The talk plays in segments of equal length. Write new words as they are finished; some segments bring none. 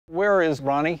Where is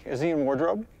Ronnie? Is he in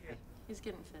wardrobe? He's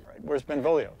getting fit. Right. Where's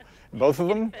Benvolio? Both of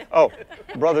them? Oh,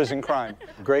 brothers in crime.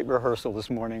 Great rehearsal this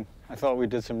morning. I thought we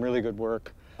did some really good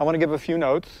work. I want to give a few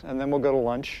notes, and then we'll go to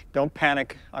lunch. Don't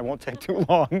panic. I won't take too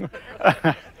long.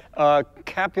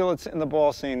 Capulets in the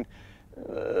ball scene.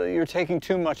 You're taking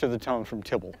too much of the tone from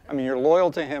Tybalt. I mean, you're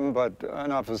loyal to him, but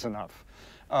enough is enough.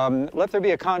 Let there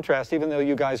be a contrast, even though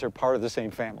you guys are part of the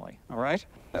same family, all right?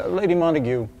 Lady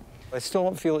Montague, I still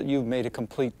don't feel that you've made a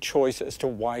complete choice as to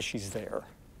why she's there.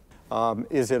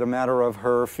 Is it a matter of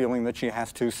her feeling that she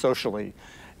has to socially?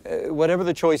 Whatever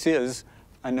the choice is,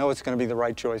 I know it's going to be the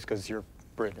right choice because you're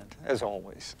brilliant, as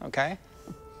always, okay?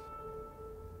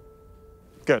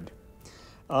 Good.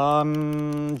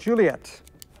 Juliet,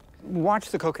 watch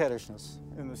the coquettishness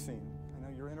in the scene. I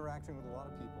know you're interacting with a lot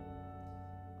of people,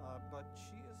 but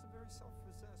she is a very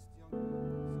self-possessed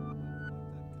young...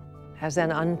 As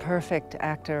an unperfect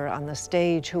actor on the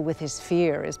stage who with his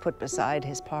fear is put beside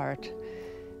his part,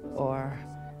 or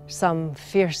some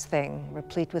fierce thing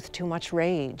replete with too much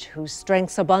rage, whose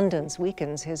strength's abundance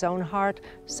weakens his own heart,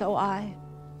 so I,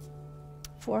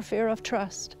 for fear of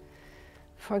trust,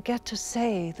 forget to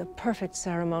say the perfect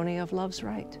ceremony of love's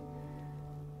rite,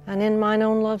 and in mine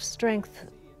own love's strength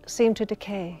seem to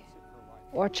decay,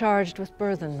 or charged with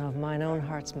burthen of mine own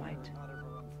heart's might.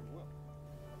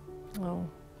 Oh,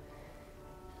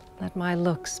 let my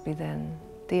looks be then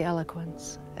the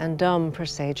eloquence and dumb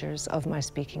presagers of my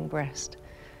speaking breast,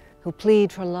 who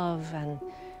plead for love and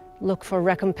look for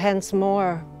recompense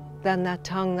more than that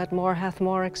tongue that more hath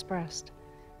more expressed.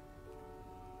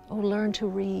 Oh, learn to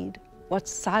read what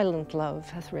silent love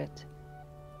hath writ.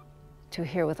 To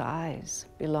hear with eyes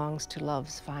belongs to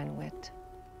love's fine wit.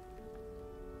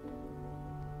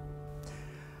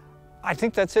 I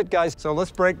think that's it, guys. So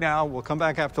let's break now. We'll come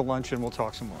back after lunch and we'll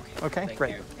talk some more. Okay,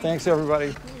 great. Thanks,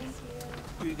 everybody.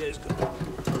 You guys go.